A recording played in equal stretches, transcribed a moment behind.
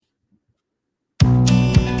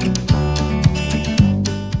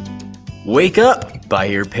Wake up,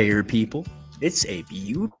 buyer payer people. It's a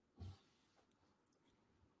beautiful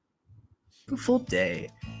day.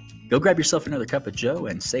 Go grab yourself another cup of joe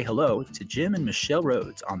and say hello to Jim and Michelle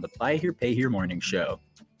Rhodes on the Buy Here Pay Here morning show.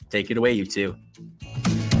 Take it away, you two.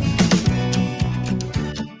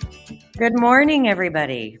 Good morning,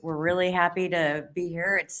 everybody. We're really happy to be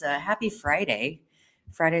here. It's a happy Friday.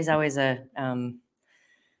 Friday's always a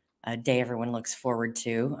day everyone looks forward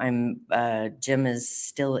to. Jim is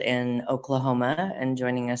still in Oklahoma and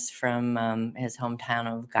joining us from his hometown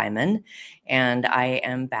of Guyman. And I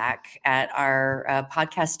am back at our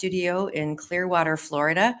podcast studio in Clearwater,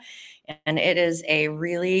 Florida. And it is a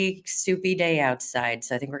really soupy day outside.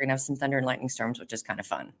 So I think we're going to have some thunder and lightning storms, which is kind of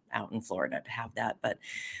fun out in Florida to have that. But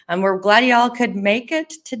we're glad y'all could make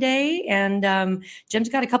it today. And Jim's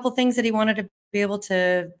got a couple things that he wanted to be able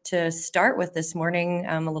to start with this morning,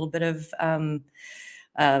 a little bit of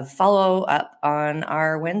follow up on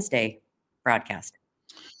our Wednesday broadcast.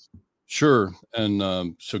 Sure.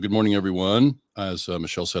 And so good morning, everyone. As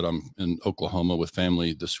Michelle said, I'm in Oklahoma with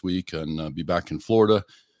family this week and be back in Florida.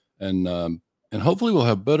 And hopefully we'll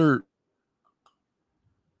have better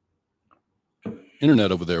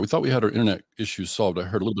internet over there. We thought we had our internet issues solved. I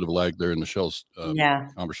heard a little bit of a lag there in Michelle's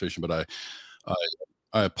conversation, but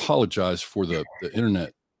I apologize for the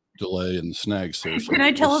internet delay and the snags there. So Can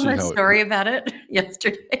I tell him a story about it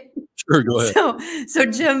yesterday? Sure, go ahead. So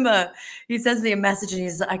Jim, he sends me a message and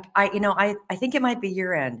he's like, I think it might be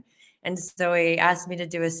your end. And so he asked me to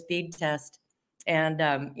do a speed test. And,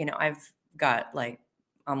 I've got like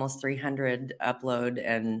almost 300 upload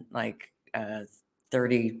and like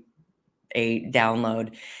 38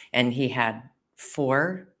 download. And he had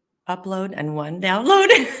 4 upload and 1 download.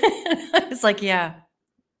 It's like, yeah,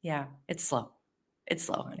 it's slow. It's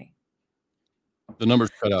slow, honey. The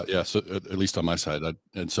numbers cut out. Yeah. So at least on my side.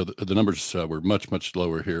 And so the numbers were much, much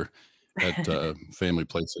lower here at family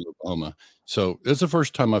place in Oklahoma. So it's the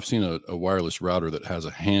first time I've seen a wireless router that has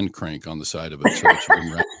a hand crank on the side of it. So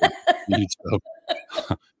that you can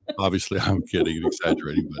obviously I'm kidding and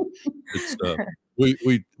exaggerating, but it's,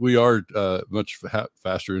 we are much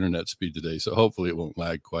faster internet speed today. So hopefully it won't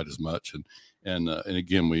lag quite as much. And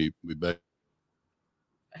again, we beg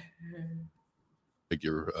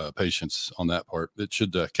your patience on that part. It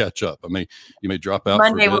should catch up. You may drop out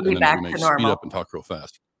Monday for a bit, we'll be back and then to we may normal. speed up and talk real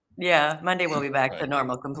fast. Yeah, Monday we'll be back to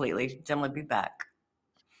normal completely. Jim will be back.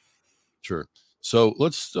 Sure. So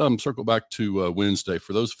let's circle back to Wednesday.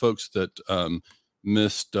 For those folks that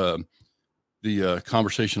missed the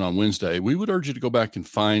conversation on Wednesday, we would urge you to go back and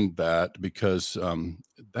find that, because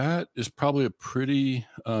that is probably a pretty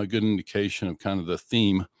good indication of kind of the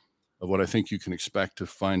theme of what I think you can expect to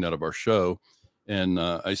find out of our show. And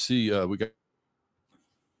I see we got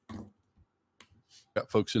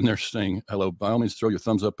folks in there saying hello. By all means, throw your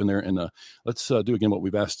thumbs up in there, and let's do again what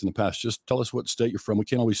we've asked in the past. Just tell us what state you're from. We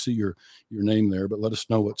can't always see your name there, but let us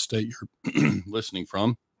know what state you're listening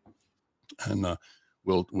from, and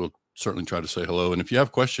we'll certainly try to say hello. And if you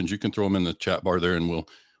have questions, you can throw them in the chat bar there, and we'll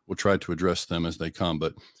try to address them as they come.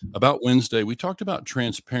 But about Wednesday, we talked about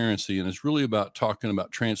transparency, and it's really about talking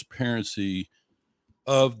about transparency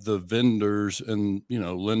of the vendors and,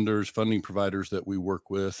 lenders, funding providers that we work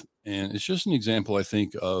with. And it's just an example, I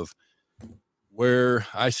think, of where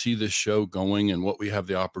I see this show going and what we have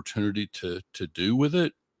the opportunity to do with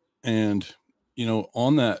it. And,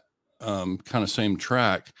 on that kind of same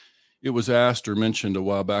track, it was asked or mentioned a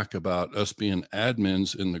while back about us being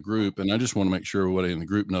admins in the group. And I just want to make sure everybody in the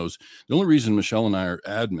group knows the only reason Michelle and I are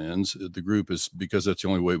admins at the group is because that's the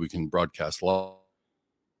only way we can broadcast live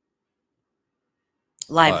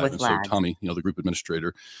with so Tommy, the group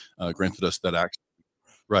administrator, granted us that action.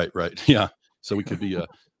 Right. Yeah. So we could be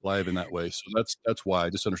live in that way. So that's why.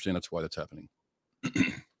 Just understand that's why that's happening.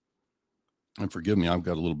 And forgive me, I've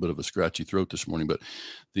got a little bit of a scratchy throat this morning. But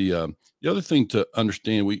the other thing to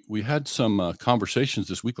understand, we had some conversations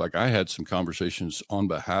this week. Like I had some conversations on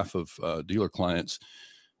behalf of dealer clients,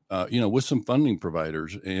 with some funding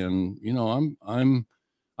providers, and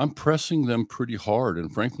I'm pressing them pretty hard.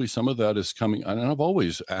 And frankly, some of that is coming, and I've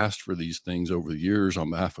always asked for these things over the years on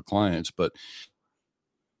behalf of clients, but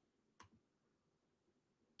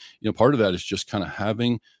part of that is just kind of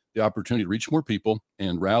having the opportunity to reach more people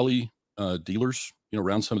and rally dealers,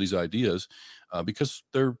 around some of these ideas, because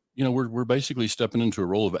they're, we're basically stepping into a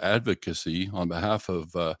role of advocacy on behalf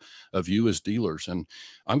of you as dealers. And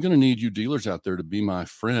I'm going to need you dealers out there to be my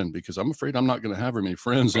friend, because I'm afraid I'm not going to have very many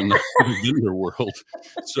friends in the dealer world.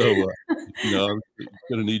 So, I'm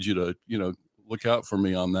going to need you to, look out for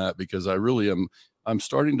me on that, because I really I'm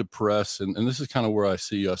starting to press, and this is kind of where I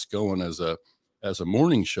see us going as a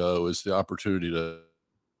morning show, is the opportunity to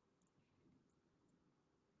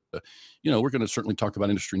we're going to certainly talk about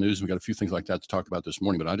industry news. We got a few things like that to talk about this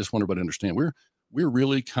morning, but I just want everybody to understand we're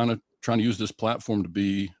really kind of trying to use this platform to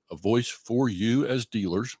be a voice for you as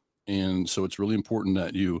dealers. And so it's really important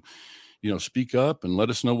that you speak up and let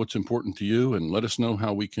us know what's important to you, and let us know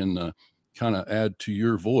how we can kind of add to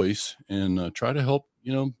your voice and try to help,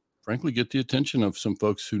 frankly, get the attention of some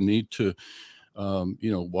folks who need to,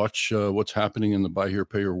 watch what's happening in the buy here,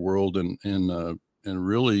 pay here world, and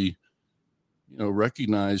really,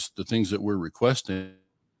 recognize the things that we're requesting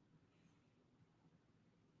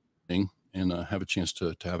and have a chance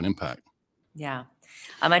to have an impact. Yeah.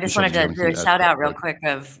 I just Michelle, wanted did you have to do anything a to add to shout that? out real quick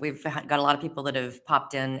we've got a lot of people that have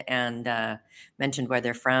popped in and mentioned where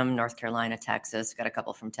they're from: North Carolina, Texas. Got a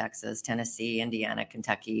couple from Texas, Tennessee, Indiana,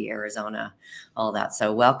 Kentucky, Arizona, all that.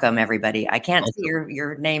 So welcome, everybody. I can't see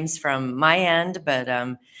your names from my end, but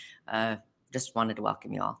just wanted to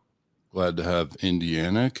welcome you all. Glad to have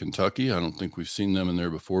Indiana, Kentucky. I don't think we've seen them in there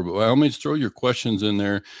before, but by all means, throw your questions in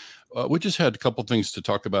there. We just had a couple things to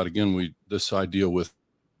talk about. Again, this idea with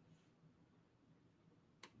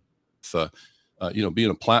being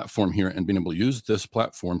a platform here and being able to use this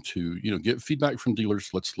platform to, get feedback from dealers.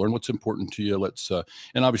 Let's learn what's important to you.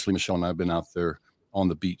 And obviously Michelle and I have been out there on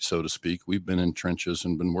the beat, so to speak. We've been in trenches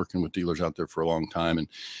and been working with dealers out there for a long time.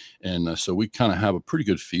 And so we kind of have a pretty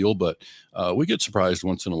good feel, but we get surprised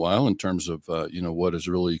once in a while in terms of, what is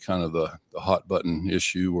really kind of the hot button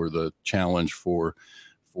issue or the challenge for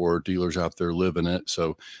dealers out there living it.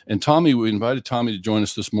 So, and Tommy, we invited Tommy to join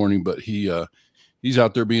us this morning, but he's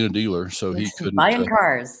out there being a dealer, so he couldn't buying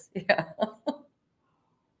cars.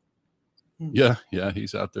 Yeah,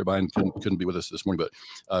 he's out there buying. Couldn't be with us this morning,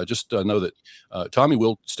 but just know that Tommy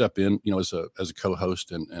will step in, as a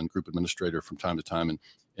co-host and group administrator from time to time,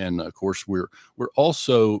 and of course we're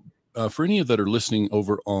also for any of that are listening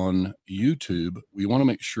over on YouTube. We want to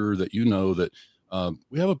make sure that that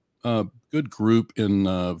we have a good group in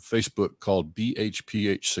Facebook called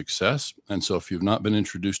BHPH Success, and so if you've not been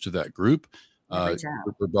introduced to that group,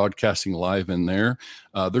 we're broadcasting live in there.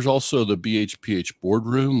 There's also the BHPH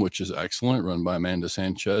boardroom, which is excellent, run by Amanda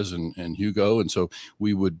Sanchez and Hugo. And so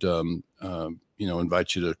we would,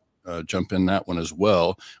 invite you to jump in that one as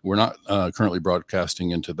well. We're not currently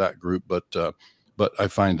broadcasting into that group, but I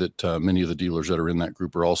find that many of the dealers that are in that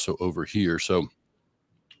group are also over here. So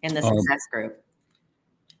in the success group.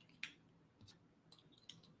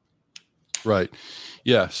 Right.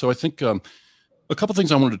 Yeah. So I think a couple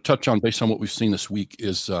things I wanted to touch on based on what we've seen this week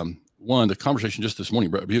is one, the conversation just this morning,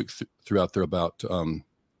 Brett Buick threw out there about,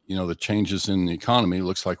 the changes in the economy. It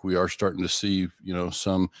looks like we are starting to see, a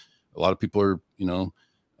lot of people are,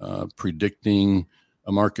 predicting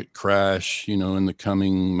a market crash, in the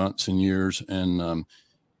coming months and years. And,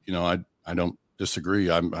 I don't disagree.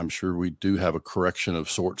 I'm sure we do have a correction of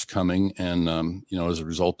sorts coming and, as a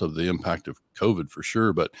result of the impact of COVID for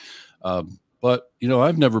sure. But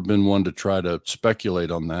I've never been one to try to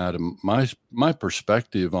speculate on that. And my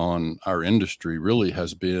perspective on our industry really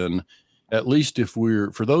has been, at least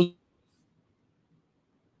for those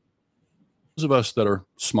of us that are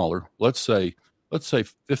smaller, let's say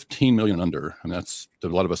 15 million under, and that's to a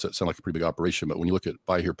lot of us that sound like a pretty big operation. But when you look at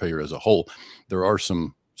buy here, pay here as a whole, there are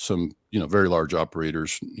some very large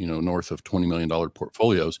operators, north of $20 million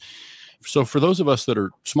portfolios. So for those of us that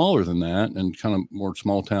are smaller than that and kind of more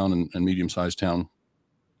small town and medium-sized town,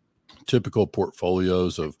 typical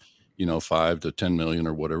portfolios of, 5 to 10 million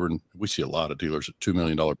or whatever. And we see a lot of dealers at $2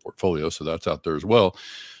 million portfolios. So that's out there as well.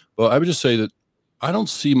 But I would just say that I don't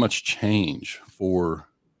see much change for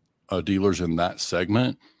dealers in that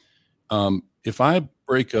segment. If I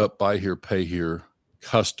break up buy here, pay here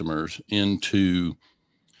customers into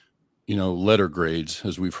letter grades,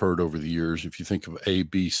 as we've heard over the years, if you think of A,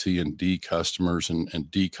 B, C, and D customers, and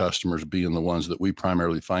D customers being the ones that we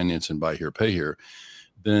primarily finance and buy here, pay here,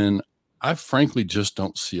 then I frankly just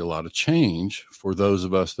don't see a lot of change for those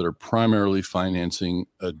of us that are primarily financing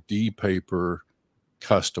a D paper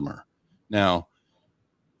customer. Now,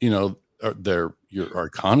 our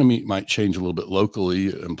economy might change a little bit locally,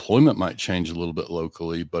 employment might change a little bit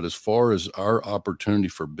locally, but as far as our opportunity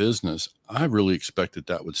for business, I really expected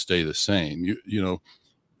that would stay the same.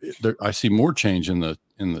 I see more change in the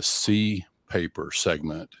C paper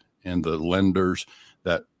segment and the lenders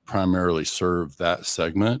that primarily serve that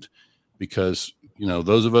segment, because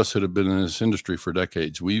those of us that have been in this industry for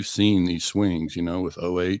decades, we've seen these swings. With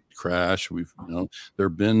 2008 crash, there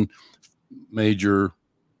have been major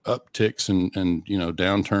upticks and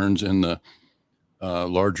downturns in the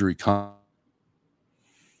larger economy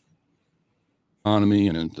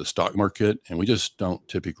and in the stock market, and we just don't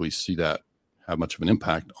typically see that have much of an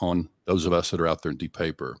impact on those of us that are out there in deep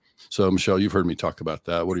paper. So, Michelle, you've heard me talk about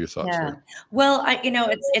that. What are your thoughts there? Well,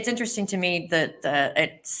 it's interesting to me that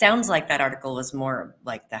it sounds like that article was more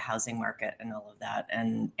like the housing market and all of that,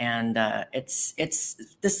 and it's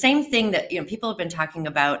the same thing that people have been talking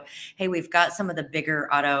about. Hey, we've got some of the bigger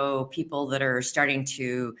auto people that are starting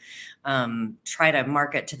to try to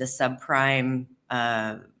market to the subprime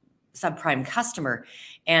customer.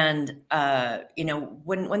 And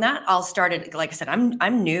when that all started, like I said,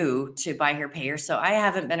 I'm new to buy here, pay here, so I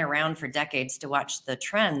haven't been around for decades to watch the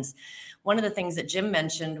trends. One of the things that Jim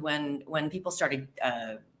mentioned when people started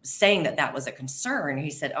saying that was a concern,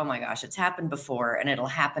 he said, "Oh my gosh, it's happened before and it'll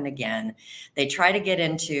happen again." They try to get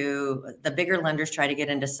into the bigger lenders, try to get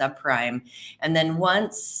into subprime, and then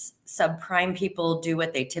once subprime people do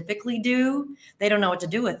what they typically do, they don't know what to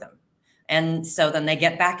do with them. And so then they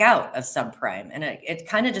get back out of subprime. And it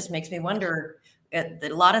kind of just makes me wonder, a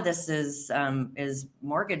lot of this is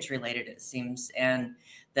mortgage related, it seems, and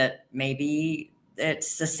that maybe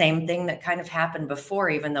it's the same thing that kind of happened before,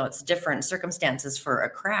 even though it's different circumstances for a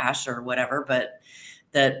crash or whatever, but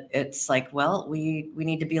that it's like, well, we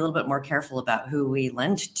need to be a little bit more careful about who we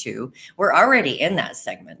lend to. We're already in that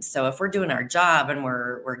segment. So if we're doing our job and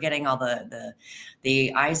we're getting all the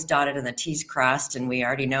I's dotted and the T's crossed, and we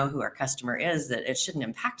already know who our customer is, that it shouldn't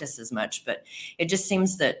impact us as much. But it just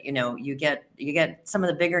seems that, you get some of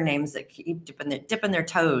the bigger names that keep dipping their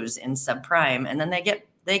toes in subprime, and then they get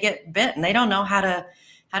bit and they don't know how to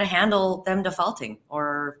handle them defaulting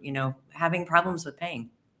or, having problems with paying.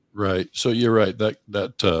 Right. So you're right. That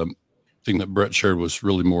thing that Brett shared was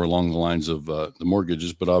really more along the lines of the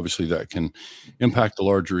mortgages, but obviously that can impact the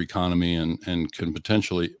larger economy and can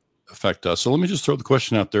potentially affect us. So let me just throw the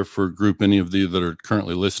question out there for a group, any of you that are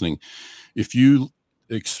currently listening.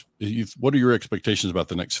 What are your expectations about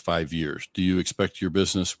the next 5 years? Do you expect your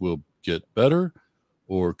business will get better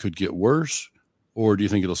or could get worse? Or do you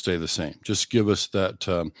think it'll stay the same? Just give us that.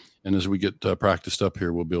 And as we get practiced up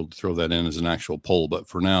here, we'll be able to throw that in as an actual poll. But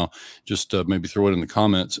for now, just maybe throw it in the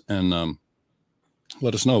comments and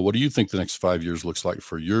let us know. What do you think the next 5 years looks like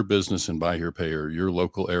for your business and buy here, pay here, your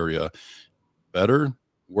local area? Better,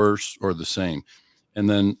 worse, or the same? And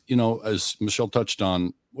then, as Michelle touched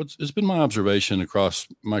on, it's been my observation across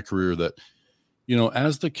my career that,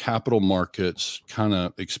 as the capital markets kind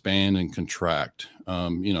of expand and contract,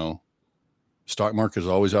 stock market is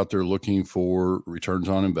always out there looking for returns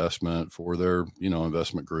on investment for their,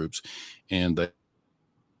 investment groups. And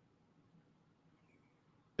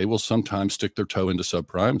they will sometimes stick their toe into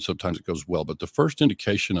subprime, and sometimes it goes well. But the first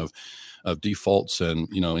indication of defaults and,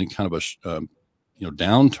 any kind of a,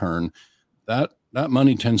 downturn, that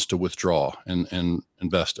money tends to withdraw and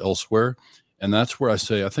invest elsewhere. And that's where I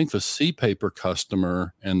say, I think the C paper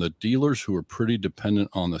customer and the dealers who are pretty dependent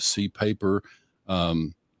on the C paper,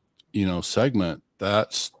 segment,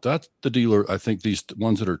 that's the dealer. I think these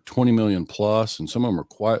ones that are 20 million plus, and some of them are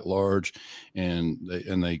quite large, and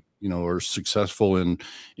they are successful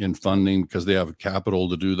in funding because they have capital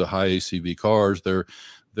to do the high ACV cars. They're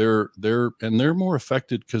more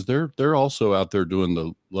affected because they're also out there doing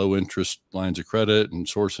the low interest lines of credit and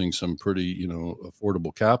sourcing some pretty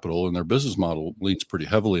affordable capital, and their business model leans pretty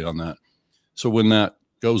heavily on that. So when that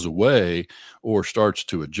goes away or starts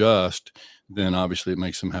to adjust, then obviously it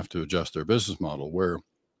makes them have to adjust their business model. Where,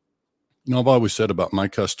 I've always said about my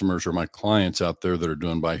customers or my clients out there that are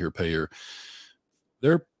doing buy here, pay here,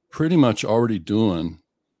 they're pretty much already doing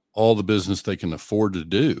all the business they can afford to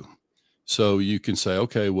do. So you can say,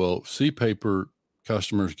 okay, well, C paper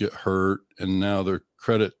customers get hurt and now their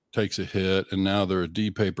credit takes a hit and now they're a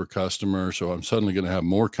D paper customer. So I'm suddenly going to have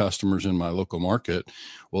more customers in my local market.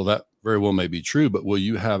 Well, that very well may be true, but will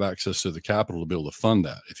you have access to the capital to be able to fund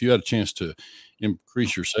that? If you had a chance to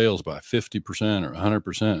increase your sales by 50% or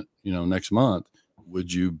 100%, next month,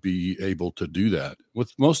 would you be able to do that?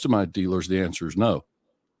 With most of my dealers, the answer is no.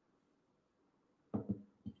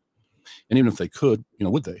 And even if they could,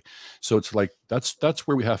 would they? So it's like, that's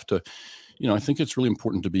where we have to, I think it's really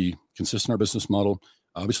important to be consistent in our business model.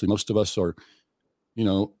 Obviously, most of us are,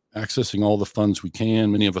 accessing all the funds we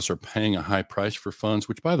can. Many of us are paying a high price for funds,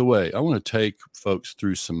 which, by the way, I want to take folks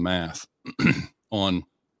through some math on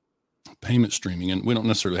payment streaming. And we don't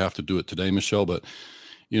necessarily have to do it today, Michelle, but,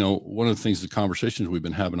 one of the things, the conversations we've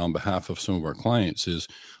been having on behalf of some of our clients is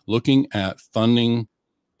looking at funding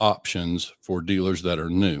options for dealers that are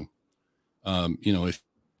new.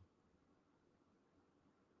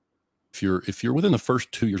 If you're within the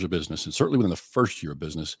first 2 years of business, and certainly within the first year of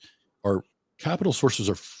business, our capital sources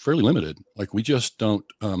are fairly limited. Like we just don't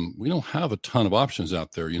have a ton of options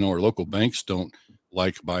out there. Our local banks don't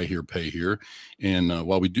like Buy Here, Pay Here. And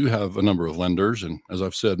while we do have a number of lenders, and as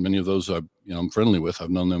I've said, many of those I'm friendly with, I've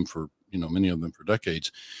known them for, many of them for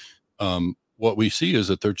decades. What we see is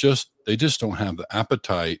that they just don't have the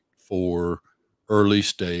appetite for early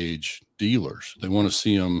stage dealers. They want to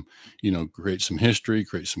see them, create some history,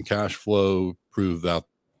 create some cash flow, prove out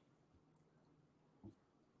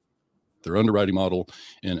their underwriting model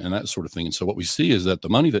and that sort of thing. And so what we see is that the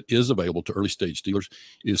money that is available to early stage dealers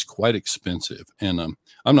is quite expensive. And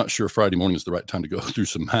I'm not sure Friday morning is the right time to go through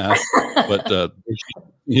some math, but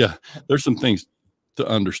there's some things to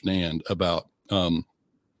understand about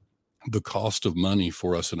the cost of money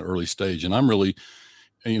for us in early stage. And I'm really,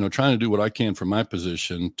 trying to do what I can from my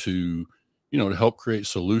position to, to help create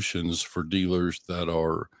solutions for dealers that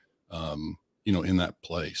are, in that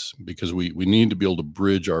place, because we need to be able to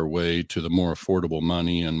bridge our way to the more affordable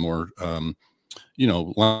money and more,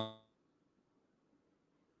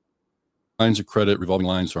 lines of credit, revolving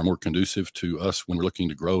lines are more conducive to us when we're looking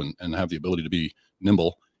to grow and have the ability to be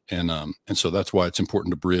nimble. And so that's why it's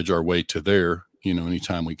important to bridge our way to there,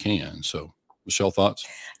 anytime we can. So Michelle, thoughts?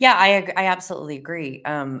 Yeah, I absolutely agree.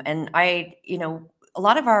 And a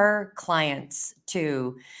lot of our clients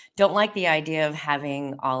too don't like the idea of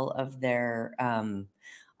having all of their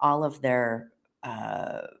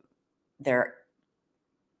their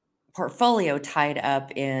portfolio tied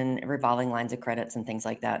up in revolving lines of credits and things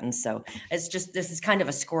like that. And so it's just, this is kind of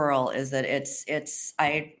a squirrel, is that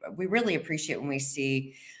we really appreciate when we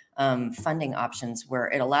see funding options where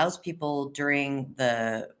it allows people during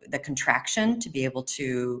the contraction to be able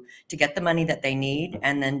to get the money that they need,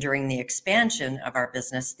 and then during the expansion of our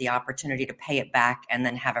business, the opportunity to pay it back and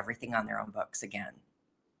then have everything on their own books again.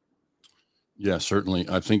 Yeah, certainly.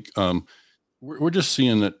 I think we're just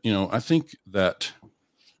seeing that, I think that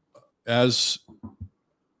as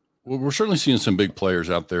well, we're certainly seeing some big players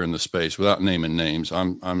out there in the space. Without naming names,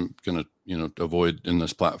 I'm going to avoid in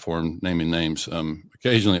this platform naming names.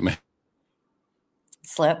 Occasionally it may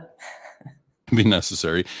Slip. be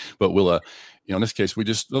necessary, but we'll in this case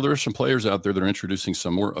there are some players out there that are introducing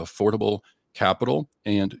some more affordable capital,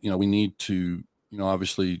 and we need to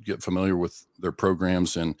obviously get familiar with their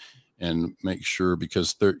programs and make sure,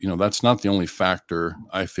 because they're that's not the only factor,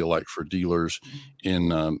 I feel like, for dealers in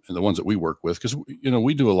the ones that we work with, because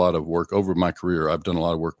we do a lot of work. Over my career, I've done a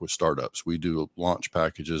lot of work with startups. We do launch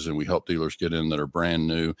packages and we help dealers get in that are brand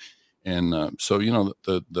new, and so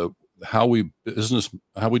the how we do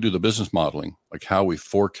the business modeling, like how we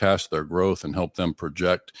forecast their growth and help them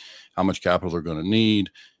project how much capital they're going to need,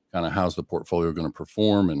 kind of how's the portfolio going to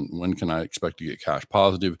perform, and when can I expect to get cash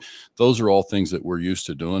positive. Those are all things that we're used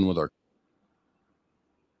to doing with our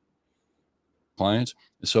clients.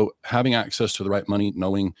 So having access to the right money,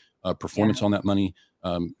 knowing performance on that money,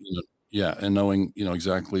 and knowing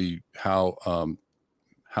exactly how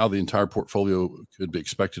the entire portfolio could be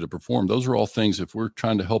expected to perform. Those are all things, if we're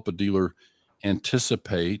trying to help a dealer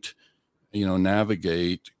anticipate,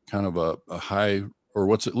 navigate kind of a high, or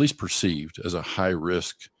what's at least perceived as a high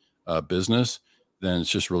risk business, then it's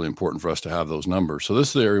just really important for us to have those numbers. So this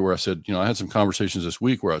is the area where I said, I had some conversations this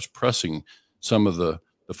week where I was pressing some of the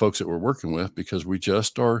folks that we're working with, because we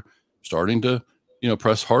just are starting to,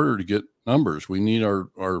 press harder to get numbers. We need our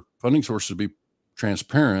funding sources to be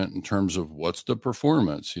transparent in terms of what's the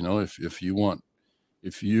performance. If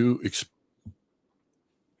you expect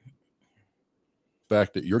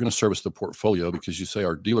that you're going to service the portfolio because you say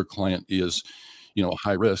our dealer client is, a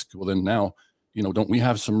high risk, well then now, don't we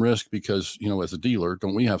have some risk because, as a dealer,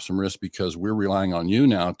 don't we have some risk because we're relying on you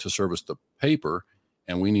now to service the paper,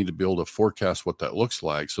 and we need to be able to forecast what that looks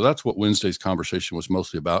like. So that's what Wednesday's conversation was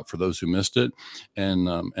mostly about, for those who missed it.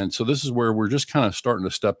 And so this is where we're just kind of starting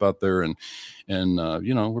to step out there, and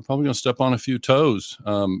we're probably going to step on a few toes.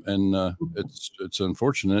 It's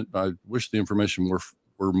unfortunate. I wish the information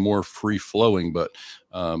were more free flowing, but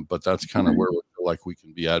that's kind of where we feel like we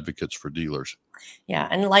can be advocates for dealers. Yeah,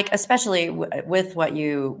 and especially with what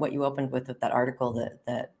you opened with that article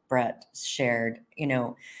that Brett shared,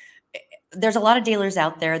 there's a lot of dealers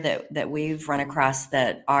out there that we've run across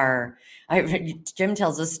that are. Jim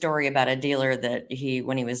tells a story about a dealer that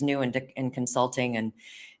when he was new in consulting,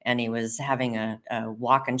 and he was having a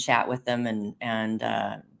walk and chat with them, and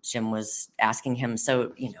Jim was asking him,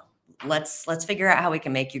 so let's figure out how we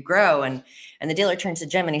can make you grow, and the dealer turns to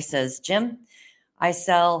Jim and he says, Jim,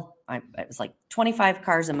 it was like 25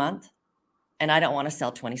 cars a month, and I don't want to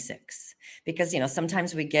sell 26, because,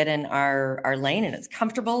 sometimes we get in our lane and it's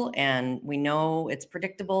comfortable and we know it's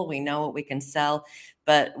predictable. We know what we can sell.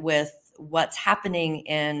 But with what's happening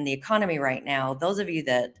in the economy right now, those of you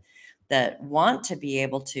that that want to be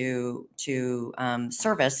able to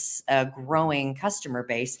service a growing customer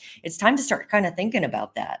base, it's time to start kind of thinking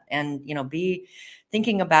about that, and be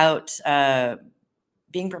thinking about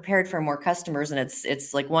being prepared for more customers. And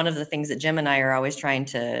it's like one of the things that Jim and I are always trying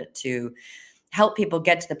to help people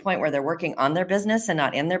get to the point where they're working on their business and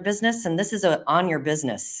not in their business. And this is a on your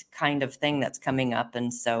business kind of thing that's coming up.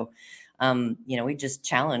 And so, we just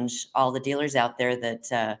challenge all the dealers out there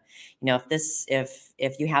that,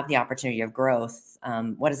 if you have the opportunity of growth,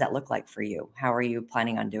 what does that look like for you? How are you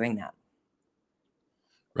planning on doing that?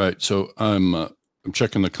 Right. So I'm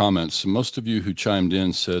checking the comments. Most of you who chimed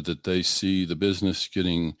in said that they see the business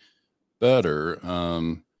getting better.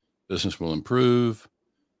 Business will improve.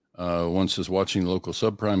 One says watching local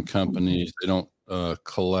subprime companies, they don't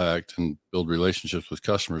collect and build relationships with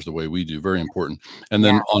customers the way we do. Very important. And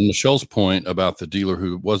then on Michelle's point about the dealer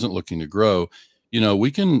who wasn't looking to grow,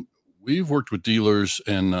 we've worked with dealers,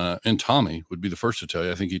 and Tommy would be the first to tell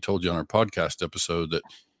you. I think he told you on our podcast episode that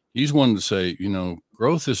he's one to say,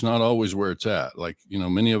 growth is not always where it's at. Like,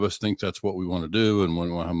 many of us think that's what we want to do, and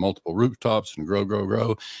we want to have multiple rooftops and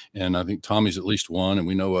grow. And I think Tommy's at least one, and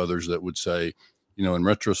we know others that would say, in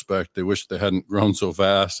retrospect, they wish they hadn't grown so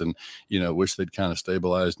fast, and, wish they'd kind of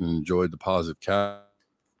stabilized and enjoyed the positive cash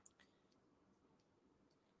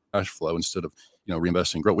flow instead of,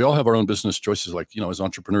 reinvesting growth. We all have our own business choices. Like, as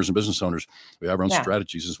entrepreneurs and business owners, we have our own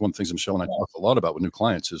strategies. Is one of the things Michelle and I talk a lot about with new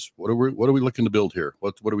clients is what are we looking to build here?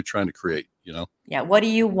 What are we trying to create? Yeah. What do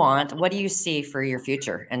you want? What do you see for your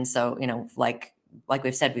future? And so, like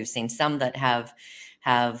we've said, we've seen some that have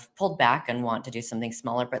pulled back and want to do something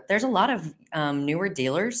smaller, but there's a lot of newer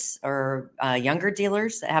dealers or younger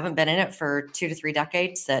dealers that haven't been in it for 2 to 3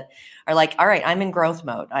 decades that are like, all right, I'm in growth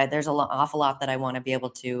mode. There's awful lot that I want to be able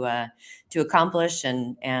to accomplish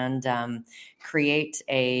and create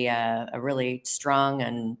a really strong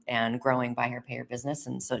and growing buy here, pay here business.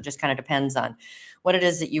 And so it just kind of depends on what it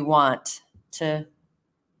is that you want to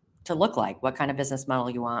look like, what kind of business model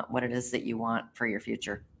you want, what it is that you want for your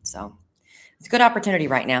future. So it's a good opportunity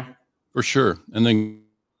right now. For sure. And then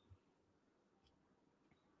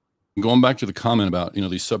going back to the comment about,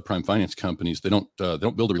 these subprime finance companies, they don't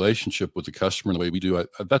build a relationship with the customer the way we do.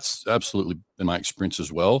 That's absolutely been my experience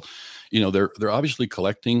as well. They're obviously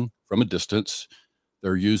collecting from a distance.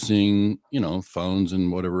 They're using, phones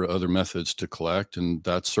and whatever other methods to collect. And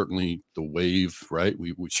that's certainly the wave, right?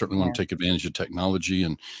 We certainly want to take advantage of technology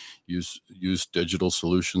and use digital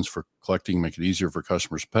solutions for collecting, make it easier for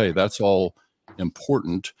customers to pay. That's all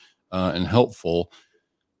important and helpful.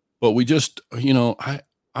 But we just, I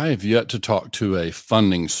have yet to talk to a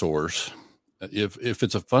funding source. If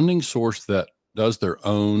it's a funding source that does their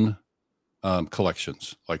own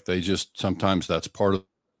collections, like sometimes that's part of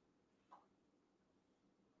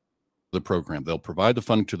the program. They'll provide the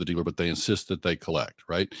funding to the dealer, but they insist that they collect,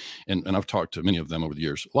 right? And I've talked to many of them over the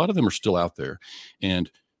years. A lot of them are still out there, and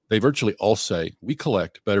they virtually all say, we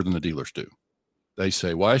collect better than the dealers do. They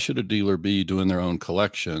say, why should a dealer be doing their own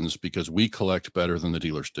collections? Because we collect better than the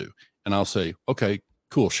dealers do. And I'll say, okay,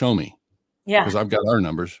 cool. Show me. Yeah. Because I've got our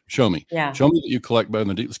numbers. Show me. Yeah. Show me that you collect better than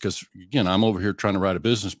the dealers. Because again, I'm over here trying to write a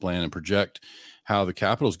business plan and project how the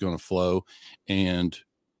capital is going to flow, and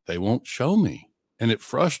they won't show me. And it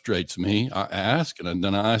frustrates me. I ask, and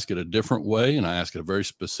then I ask it a different way, and I ask it a very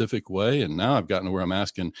specific way. And now I've gotten to where I'm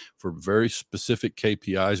asking for very specific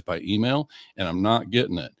KPIs by email, and I'm not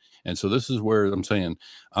getting it. And so this is where I'm saying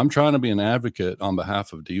I'm trying to be an advocate on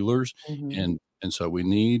behalf of dealers, and so we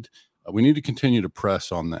need to continue to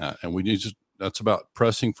press on that, and that's about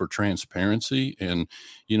pressing for transparency. And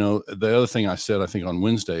the other thing I said, I think on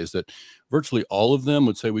Wednesday, is that virtually all of them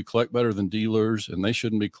would say we collect better than dealers, and they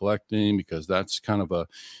shouldn't be collecting because that's kind of a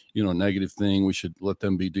negative thing. We should let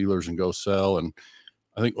them be dealers and go sell. And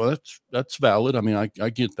I think, well, that's valid. I mean, I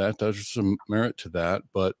get that. There's some merit to that,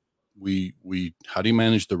 but we how do you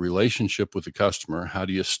manage the relationship with the customer? How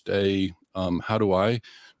do you stay how do I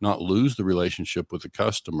not lose the relationship with the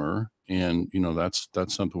customer? And that's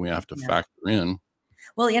something we have to factor in.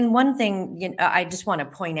 Well, and one thing I just want to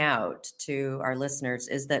point out to our listeners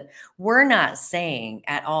is that we're not saying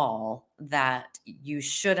at all that you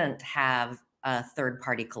shouldn't have a third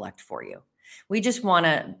party collect for you. We just want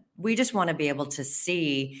to be able to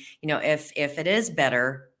see, if it is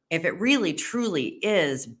better, if it really truly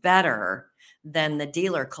is better than the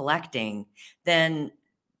dealer collecting, then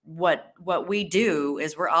what we do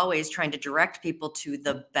is we're always trying to direct people to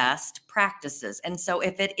the best practices. And so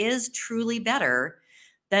if it is truly better,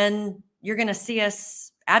 then you're going to see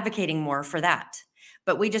us advocating more for that.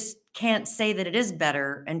 But we just can't say that it is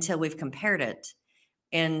better until we've compared it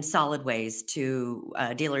in solid ways to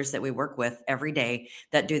dealers that we work with every day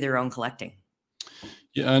that do their own collecting.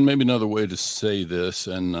 Yeah, and maybe another way to say this,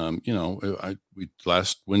 and we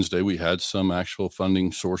last Wednesday we had some actual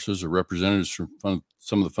funding sources or representatives from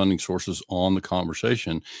some of the funding sources on the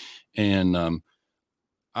conversation, and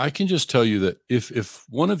I can just tell you that if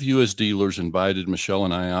one of you as dealers invited Michelle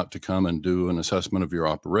and I out to come and do an assessment of your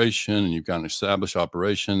operation, and you've got an established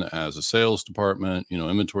operation as a sales department,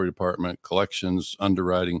 inventory department, collections,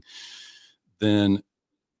 underwriting, then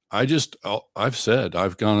I've said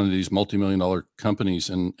I've gone into these multi-million-dollar companies,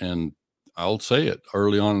 and I'll say it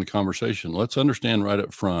early on in the conversation. Let's understand right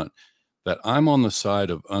up front that I'm on the side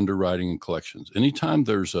of underwriting and collections. Anytime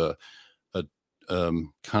there's a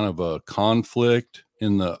kind of a conflict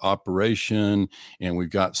in the operation and we've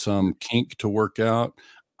got some kink to work out,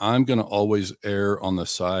 I'm going to always err on the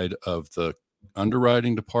side of the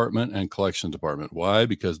underwriting department and collection department. Why?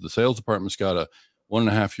 Because the sales department's got a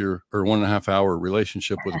 1.5 year or 1.5 hour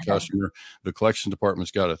relationship with a customer. The collection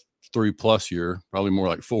department's got a 3+ year, probably more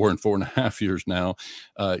like 4 and 4.5 years now,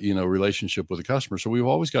 relationship with the customer. So we've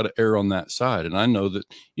always got to err on that side. And I know that,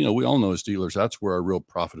 we all know as dealers, that's where our real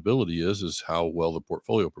profitability is how well the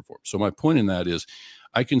portfolio performs. So my point in that is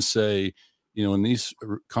I can say, in these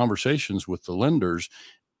conversations with the lenders,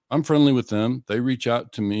 I'm friendly with them. They reach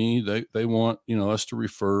out to me. They want, us to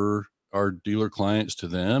refer our dealer clients to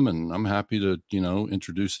them, and I'm happy to,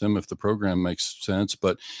 introduce them if the program makes sense.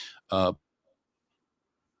 But I'm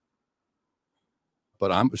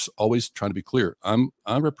just always trying to be clear.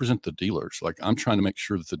 I represent the dealers. Like, I'm trying to make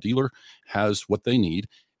sure that the dealer has what they need.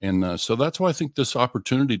 And so that's why I think this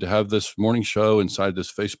opportunity to have this morning show inside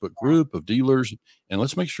this Facebook group of dealers, and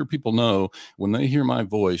let's make sure people know when they hear my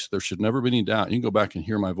voice, there should never be any doubt. You can go back and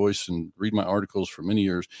hear my voice and read my articles for many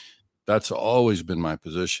years. That's always been my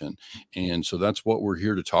position. And so that's what we're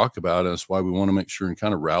here to talk about. And that's why we want to make sure and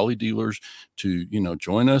kind of rally dealers to,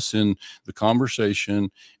 join us in the conversation.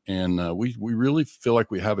 And we really feel like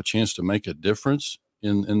we have a chance to make a difference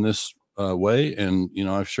in this way. And,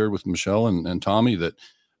 I've shared with Michelle and Tommy that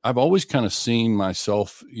I've always kind of seen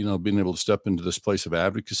myself, being able to step into this place of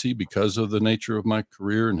advocacy because of the nature of my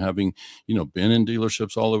career and having, been in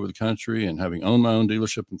dealerships all over the country and having owned my own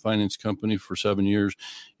dealership and finance company for 7 years.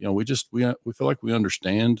 We feel like we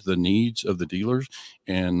understand the needs of the dealers,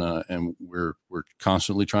 and we're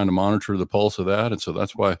constantly trying to monitor the pulse of that. And so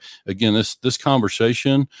that's why, again, this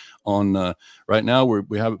conversation on right now,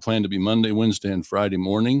 we have it planned to be Monday, Wednesday, and Friday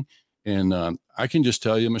morning. And I can just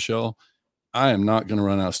tell you, Michelle, I am not going to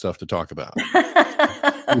run out of stuff to talk about.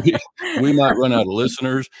 we might run out of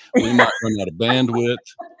listeners. We might run out of bandwidth.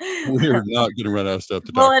 We're not going to run out of stuff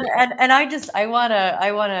to talk about. And I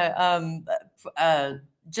want to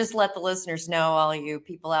just let the listeners know, all you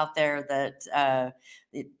people out there that,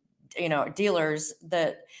 dealers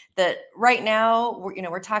that right now,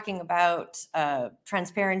 we're talking about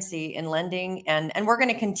transparency in lending, and we're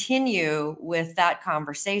going to continue with that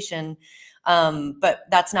conversation. But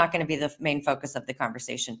that's not going to be the main focus of the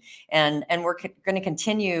conversation. And we're going to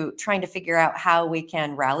continue trying to figure out how we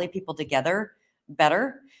can rally people together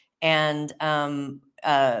better, and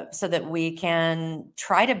so that we can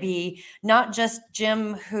try to be not just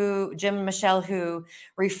Jim and Michelle who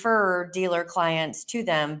refer dealer clients to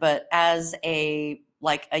them, but as a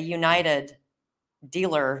united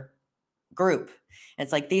dealer group.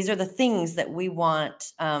 It's like, these are the things that we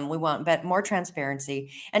want. We want more transparency.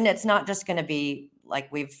 And it's not just going to be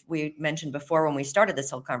like we mentioned before when we started this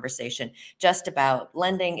whole conversation, just about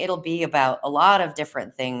lending. It'll be about a lot of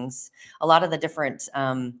different things, a lot of the different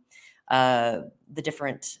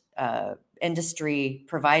industry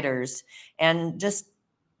providers, and just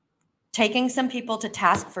taking some people to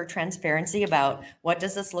task for transparency about what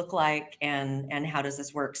does this look like and how does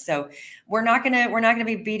this work. So we're not gonna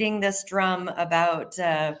be beating this drum about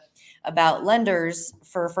lenders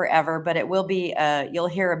for forever, but it will be you'll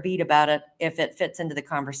hear a beat about it if it fits into the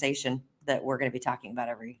conversation that we're going to be talking about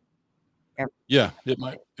every. Yeah, it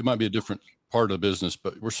might be a different part of the business,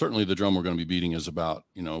 but the drum we're going to be beating is about,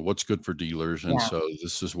 what's good for dealers. And so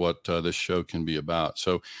this is what this show can be about.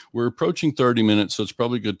 So we're approaching 30 minutes. So it's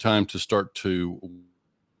probably a good time to start to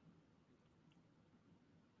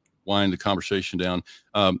wind the conversation down.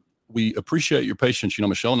 we appreciate your patience.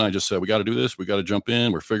 Michelle and I just said, we got to do this. We got to jump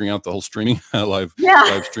in. We're figuring out the whole streaming live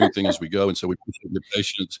stream thing as we go. And so we appreciate your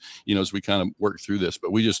patience, as we kind of work through this,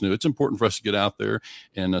 but we just knew it's important for us to get out there.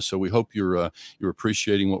 And so we hope you're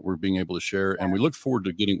appreciating what we're being able to share. And we look forward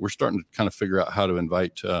to we're starting to kind of figure out how to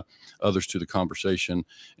invite others to the conversation.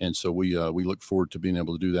 And so we look forward to being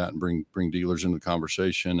able to do that and bring dealers into the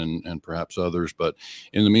conversation and perhaps others. But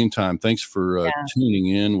in the meantime, thanks for tuning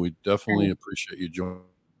in. We definitely appreciate you joining.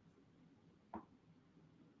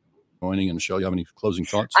 And Michelle, you have any closing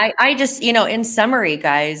thoughts? I just, in summary,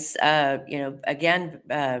 guys, again,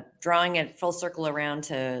 drawing it full circle around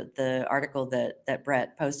to the article that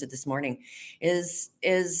Brett posted this morning is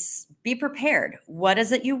be prepared. What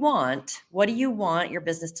is it you want? What do you want your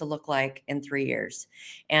business to look like in 3 years?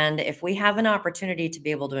 And if we have an opportunity to be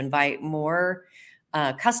able to invite more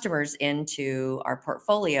customers into our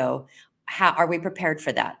portfolio, how are we prepared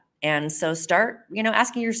for that? And so start,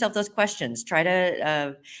 asking yourself those questions. Try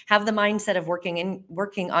to have the mindset of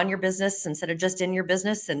working on your business instead of just in your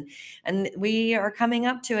business. And we are coming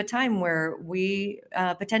up to a time where we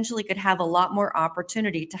potentially could have a lot more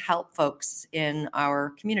opportunity to help folks in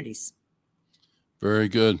our communities. Very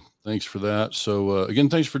good. Thanks for that. So again,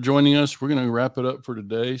 thanks for joining us. We're going to wrap it up for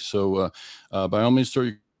today. So by all means, throw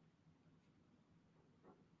your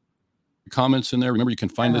comments in there. Remember, you can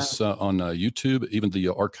find this on YouTube, even the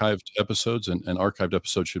archived episodes, and archived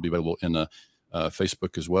episodes should be available in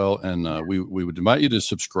Facebook as well. And we would invite you to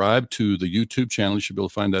subscribe to the YouTube channel. You should be able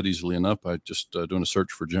to find that easily enough by just doing a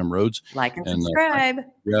search for Jim Rhodes. Like and subscribe.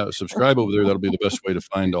 Subscribe over there. That'll be the best way to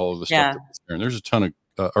find all of the stuff that's there. And there's a ton of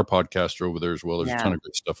our podcasts are over there as well. There's a ton of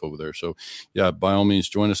great stuff over there. So by all means,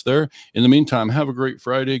 join us there. In the meantime, have a great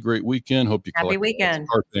Friday, great weekend. Hope you collect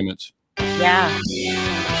car payments.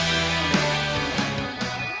 Yeah.